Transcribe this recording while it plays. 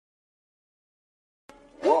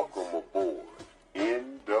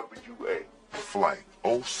flight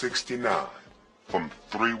 069 from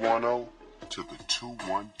the 310 to the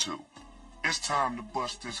 212. It's time to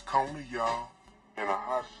bust this corner, y'all. In a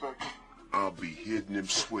hot second, I'll be hitting them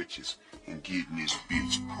switches and getting this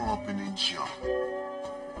bitch pumping and jumping.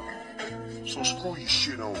 So screw your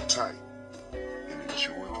shit on tight and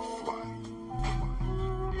enjoy the flight.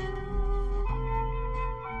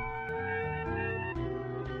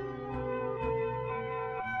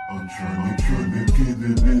 I'm trying to get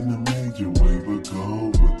it in a major way, but go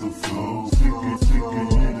with the flow. Sick it,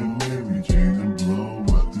 hit a Mary Jane and blow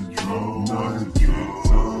out the draw. Not a good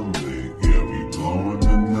time, yeah, we blowing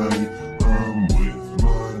the night. I'm with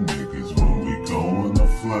my niggas when we go on a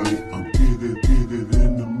flight. I'm get it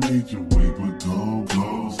in a major way, but go.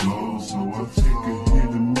 So I take a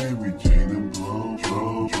hit a Mary Jane and blow.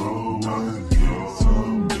 Not a good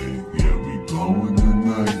time, yeah, we blowing the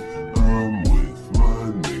night. I'm with my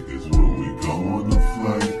niggas when we go on the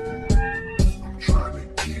flight. I'm trying to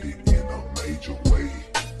get it in a major way.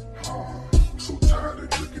 I'm so tired of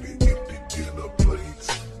looking at empty dinner plates.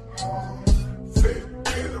 Fat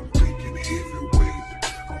man, I'm thinking heavyweight.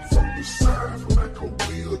 I'm from the side, from like a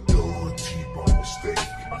well done T-bone steak.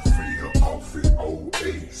 I feel off in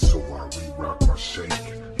 08, so I re-rock my shake.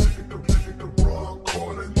 Look at the wrong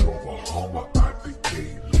car and drove a Hummer out the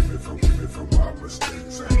gate. Living from my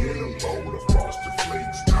mistakes. I had a load of frosted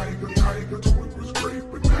flakes. Tiger, twin was great,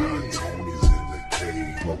 but now Tony's in the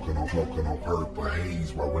cave. Smoking on purple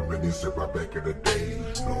haze while reminiscing about back in the day.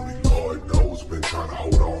 Only Lord knows, been trying to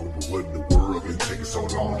hold on, but what in the world been taking so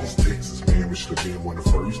long? This Texas man should have been one of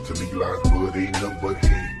the first to legalize blood, ain't nothing but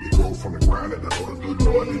hate. It grows from the ground, and I know the good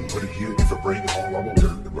Lord didn't put it here. If I bring it home, I want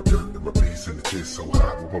dirt in my face, and the chest so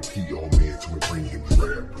high with my P.O. man to me bring him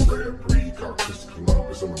rap breed called Christopher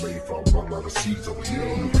Columbus. I'm made from a lot of seeds over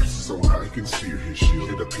here. The is so high he can steer his shit.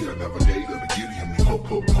 Hit up here, navigator to get him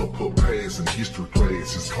up pass in history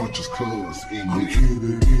class. His conscious cuz in I'm get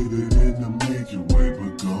it in a major way,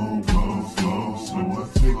 but go. So I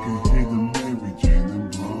take a hit a Mary Jane and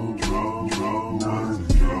blow. Not a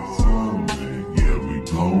good time, yeah, we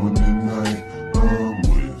blowing the night. I'm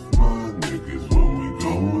with my niggas when we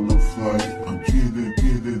go on the flight. I'm get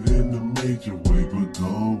it in a major way, but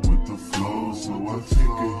go with the flow. So I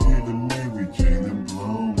take a hit a Mary Jane and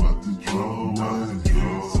blow out the draw. Not a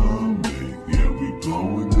good time, yeah, we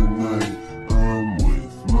blowing the night. I'm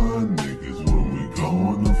with my niggas when we go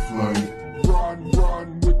on the flight.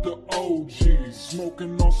 Riding with the OGs,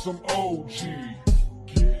 smoking on some OG.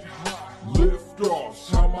 Get high, lift off,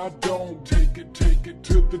 how my dome, take it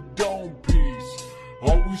to the dome piece.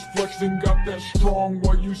 Always flexing, got that strong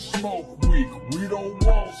while you smoke weak. We don't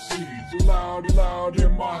want seeds, loud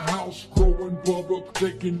in my house, growing bubble,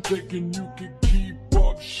 thinking you can keep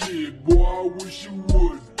up shit. Boy, I wish you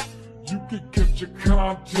would. You could catch a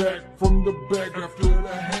contact from the back after the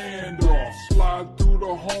handoff. Slide through the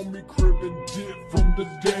homie crib and dip from the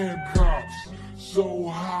damn cops. So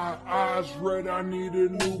high, eyes red, I need a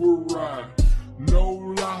newer ride. No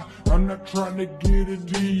lie, I'm not trying to get a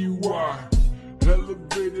DUI.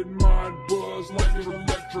 Elevated mind buzz like an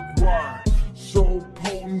electric wire. So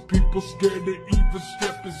potent, people scared to even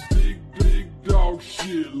step is big dog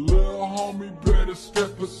shit. Lil' homie better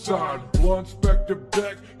step aside. Blunts back to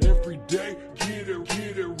back every day, get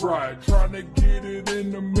it right. Trying to get it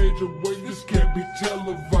in a major way, this can't be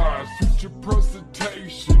televised. Future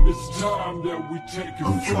presentation, it's time that we take a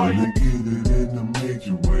I'm flight. trying to get it in a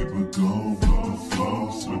major way, but go with the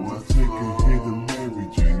flow. So I take a hit a Mary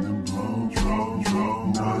Jane and blow.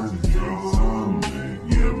 Not a good time,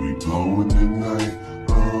 yeah, we blowing the night.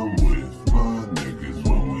 I'm with my niggas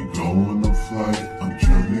when we go on the flight. I'm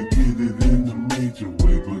trying to get it in a major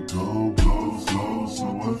way, but go slow. So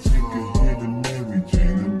I take a hit a Mary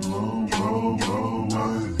Jane and blow.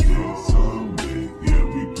 Not a good time, yeah,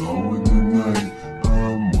 we blowing the night.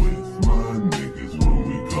 I'm with my niggas when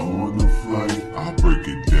we go on the flight. I break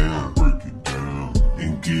it down,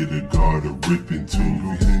 and get a guard to rip into. You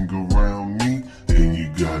hang around me, and you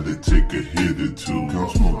gotta take a hit or two. I'm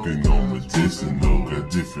smoking on medicinal, got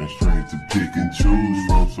different strains to pick and choose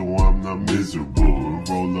from, so I'm not miserable. And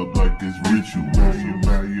roll up like it's ritual.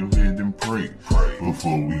 Bow your head and pray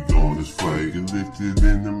before we go on this flight. Get lifted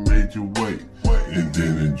in a major way, and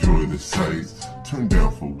then enjoy the sights. Turn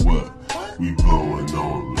down for what? We blowing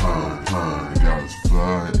on high. Got us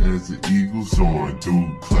fly as an eagle soaring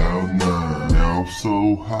through cloud nine. Now I'm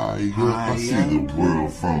so high up, I see the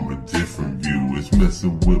world from a different view. It's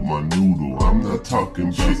messing with my noodle. I'm not talking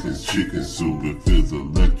about chicken soup, it feels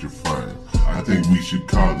electrifying. I think we should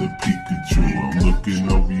call it Pikachu. I'm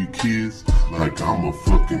looking over your kids like I'm a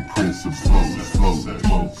fucking prince of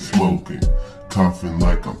flow, smoking. coughing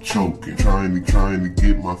like I'm choking. Trying to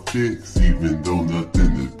get my fix, even though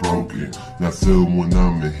nothing is broken. Not selling when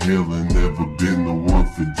I'm inhaling, never been the one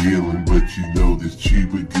for dealing. But you know this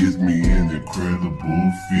cheaper gives me an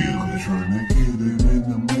incredible feeling. I'm trying to get it in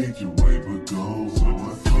a major way, but go. So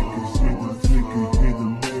I take a hit of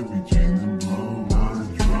Mary Jane and blow.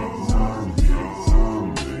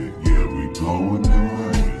 Yeah, we blowing it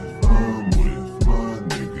like I'm with my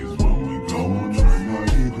niggas when we going.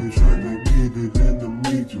 Trying to get it in a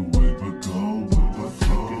major way, but go. I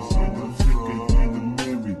take a hit of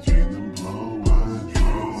Mary Jane and blow.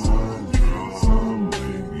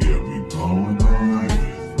 Yeah, we blowing it like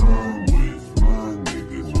I'm with my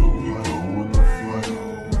niggas when we going to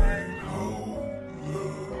flight. Hold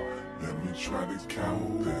up, let me try to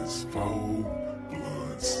count this 4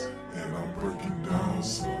 blunts, and I'm breaking down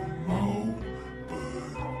some more.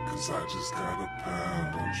 Cause I just got a pound,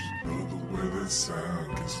 don't you know the way that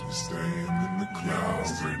sound? Guess we staying in the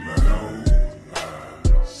clouds, already know. I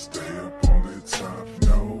stay up on the top,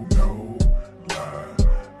 no lie.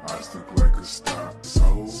 I stuck like a stop, so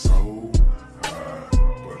high.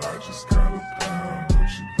 But I just got a pound,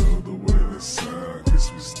 don't you know the way that sound?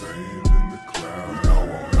 Guess we staying in the clouds. No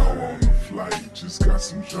on the flight, just got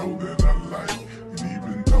some Joe that I like. And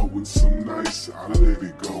even though it's some nice, I let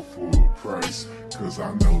it go for a price. Cause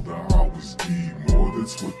I know they'll always need more,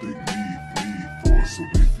 that's what they need me for. So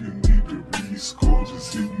if you need to rescore,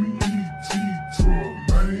 just hit me tour,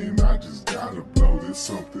 man. I just gotta blow, there's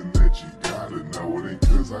something that you gotta know. It ain't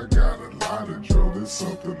cause I got a lot of Joe, there's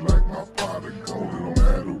something like my pot of gold. It don't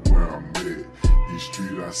matter where I'm at, each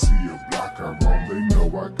street I see a block I roam. They know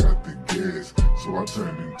I got the gas, so I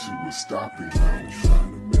turn into a stopping zone.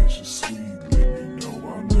 Trying to match a sweet, let me know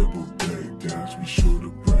I'll never back down. Be sure to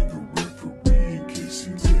bring a referee in case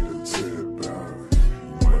you need a tap out.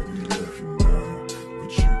 You might be laughing now,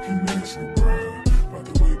 but you can ask me.